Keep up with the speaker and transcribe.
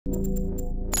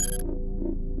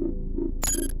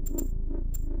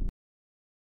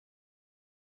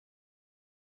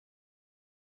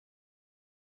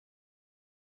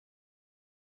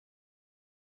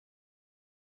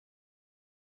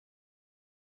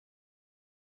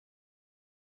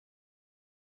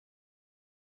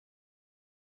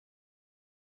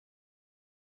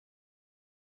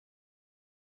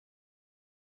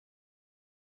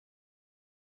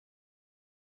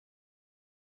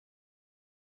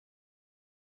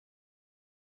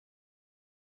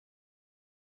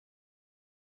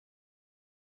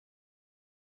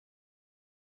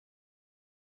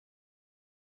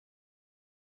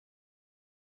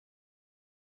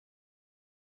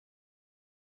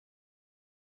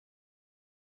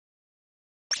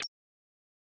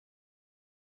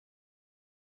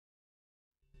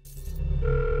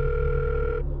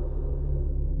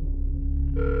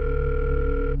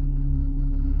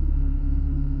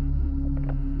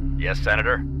Yes,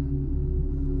 Senator?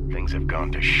 Things have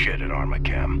gone to shit at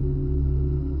Armacam.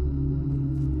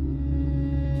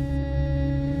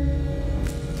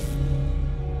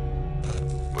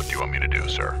 What do you want me to do,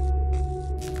 sir?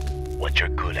 What you're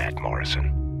good at,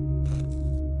 Morrison.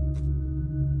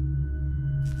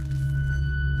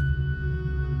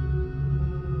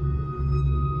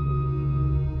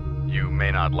 You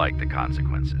may not like the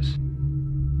consequences.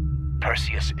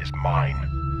 Perseus is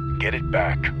mine. Get it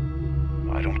back.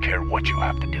 I don't care what you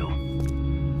have to do.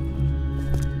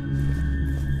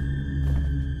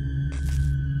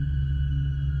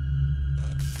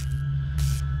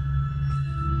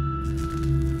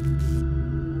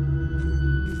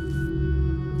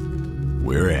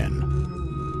 We're in.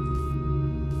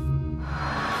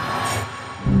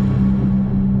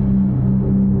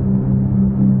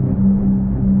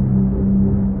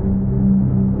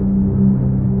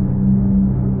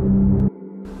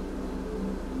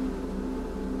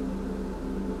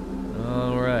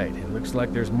 Looks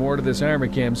like there's more to this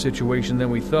Armacam situation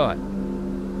than we thought.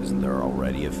 Isn't there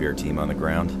already a F.E.A.R team on the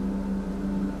ground?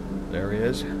 There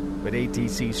is, but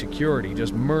ATC security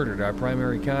just murdered our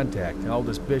primary contact,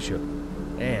 Aldous Bishop.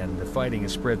 And the fighting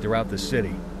is spread throughout the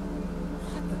city.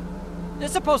 They're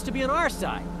supposed to be on our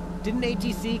side. Didn't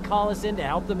ATC call us in to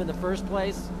help them in the first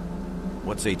place?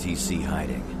 What's ATC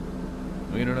hiding?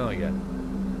 We don't know yet.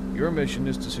 Your mission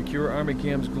is to secure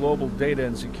Armacam's Global Data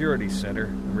and Security Center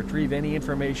and retrieve any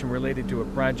information related to a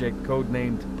project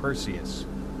codenamed Perseus.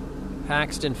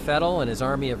 Paxton Fettel and his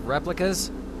army of replicas?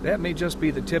 That may just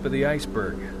be the tip of the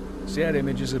iceberg. SAT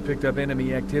images have picked up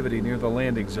enemy activity near the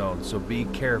landing zone, so be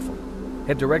careful.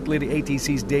 Head directly to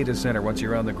ATC's data center once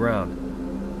you're on the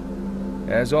ground.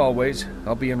 As always,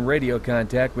 I'll be in radio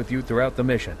contact with you throughout the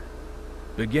mission.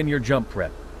 Begin your jump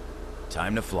prep.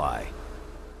 Time to fly.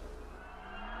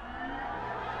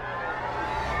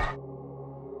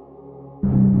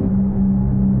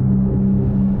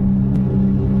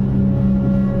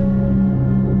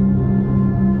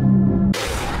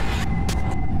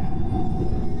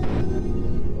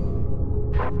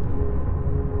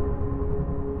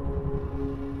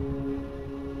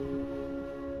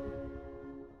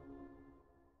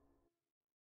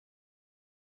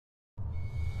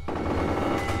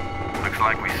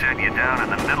 Like we set you down in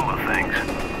the middle of things.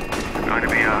 It's going to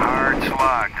be a hard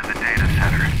slog to the data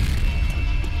center.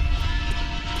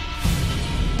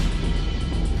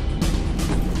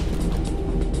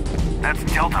 That's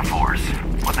Delta Force.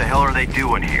 What the hell are they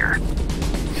doing here?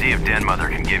 See if Den Mother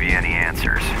can give you any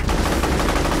answers.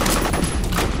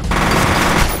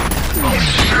 Oh,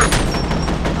 shit!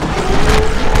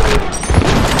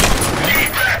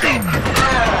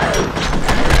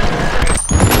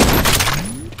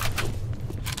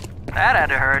 That had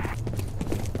to hurt.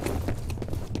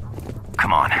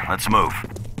 Come on, let's move.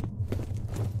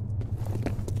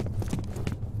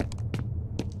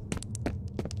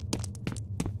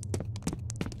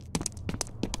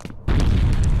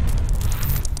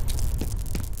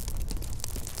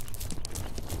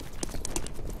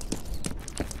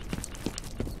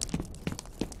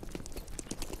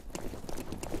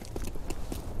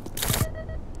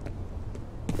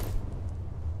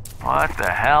 What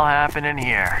the hell happened in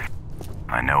here?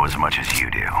 I know as much as you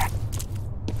do.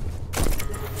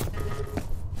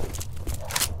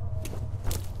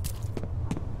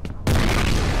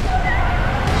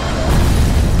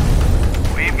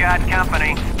 We've got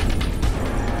company.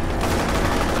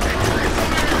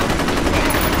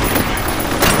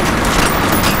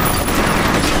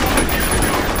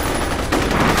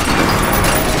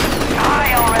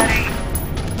 Die already!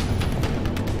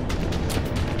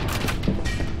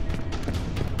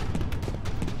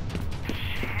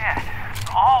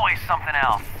 Always something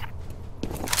else.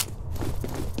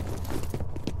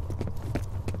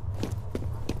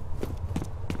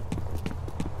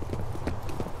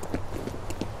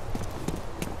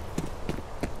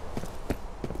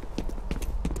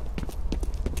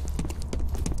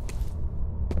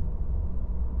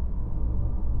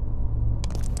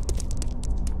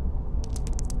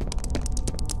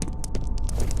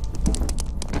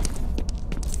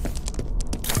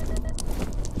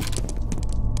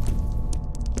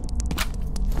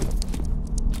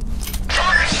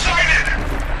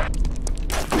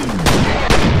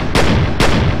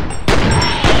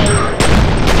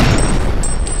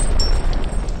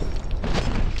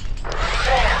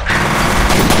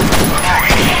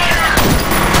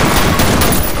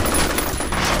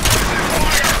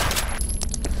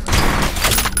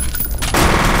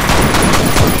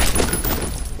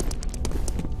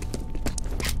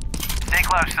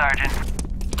 Sergeant.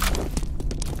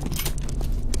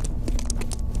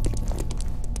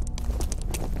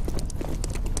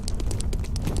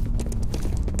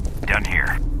 Done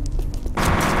here.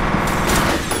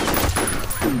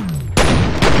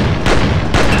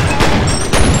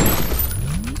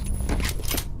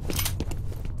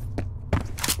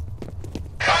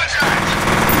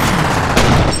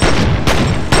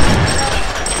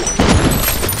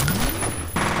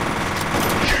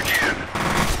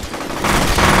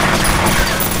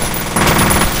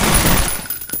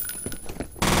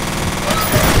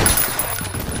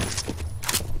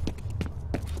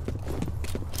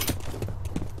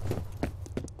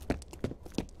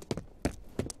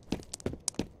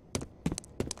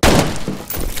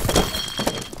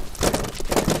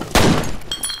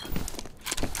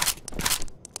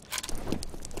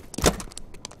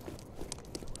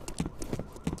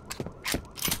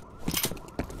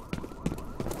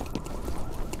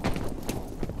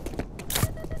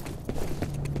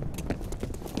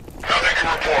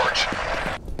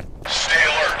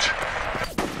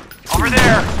 Over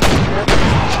there!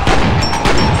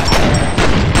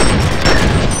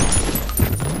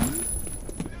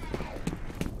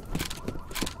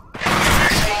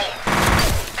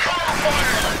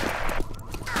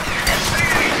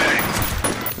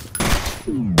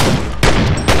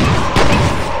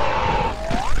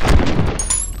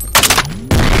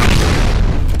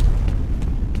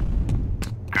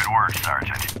 Good work,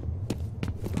 Sergeant.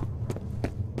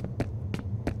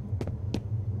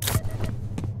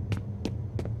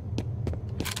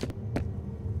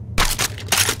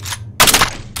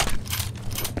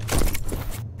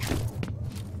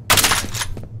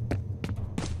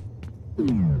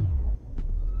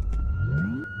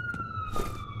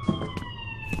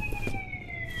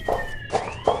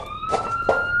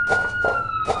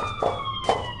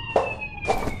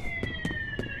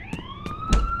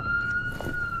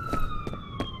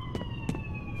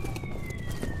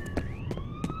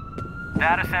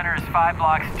 Data center is 5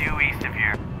 blocks due east of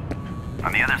here.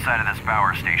 On the other side of this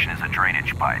power station is a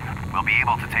drainage pipe. We'll be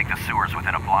able to take the sewers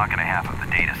within a block and a half of the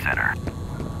data center.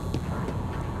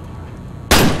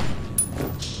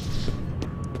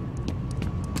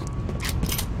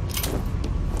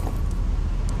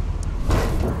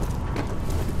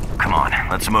 Come on,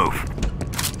 let's move.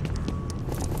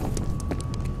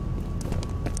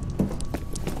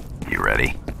 You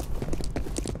ready?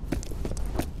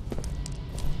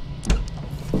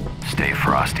 Stay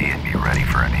frosty and be ready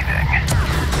for anything.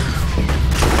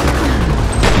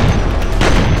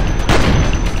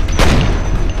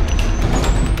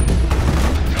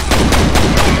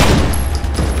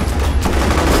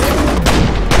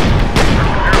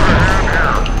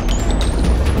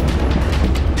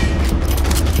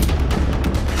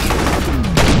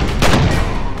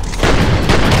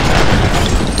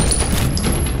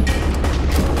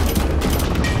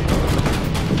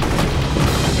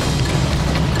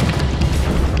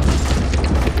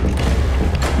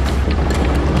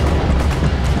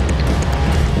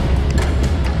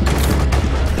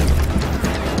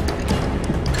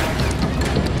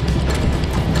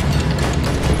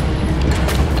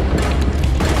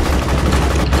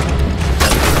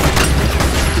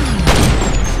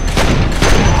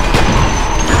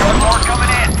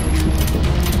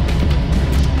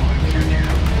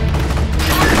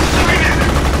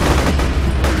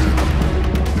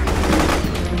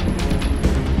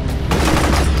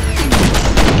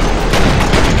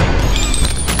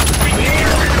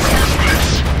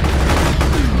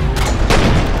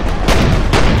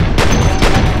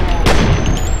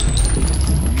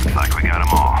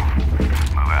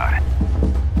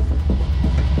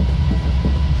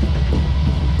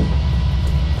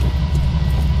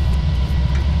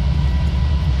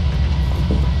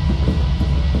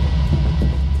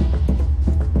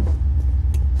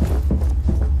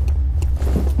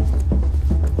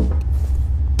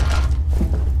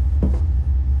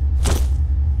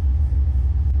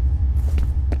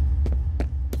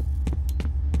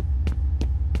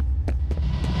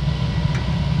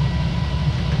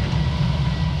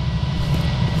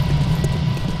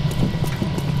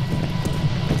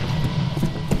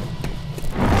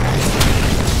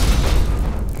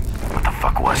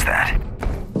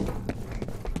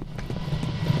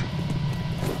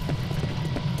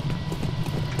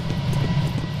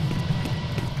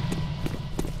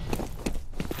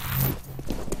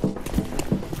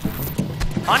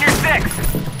 On your six!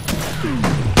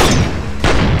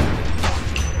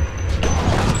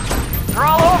 They're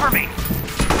all over me!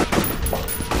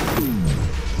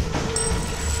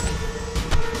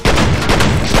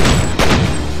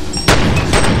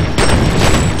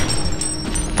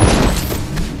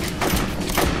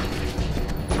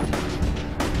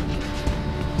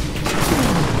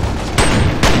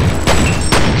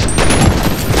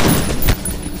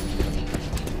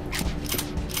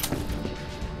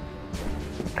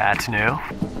 That's new.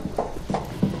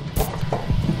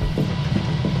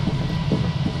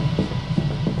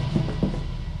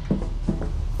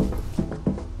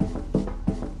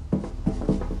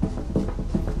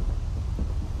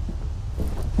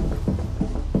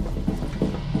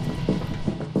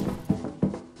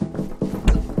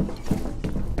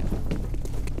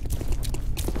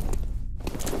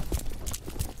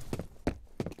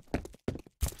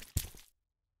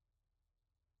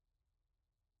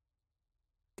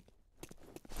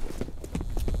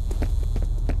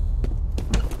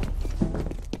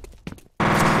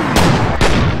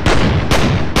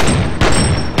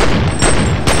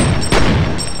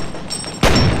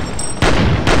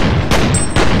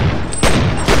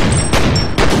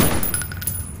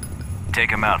 Take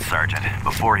him out, Sergeant,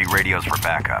 before he radios for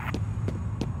backup.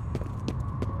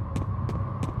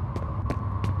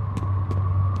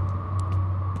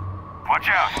 Watch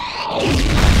out!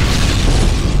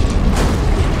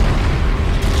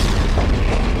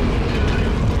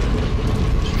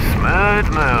 Smooth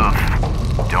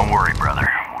move. Don't worry,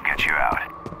 brother.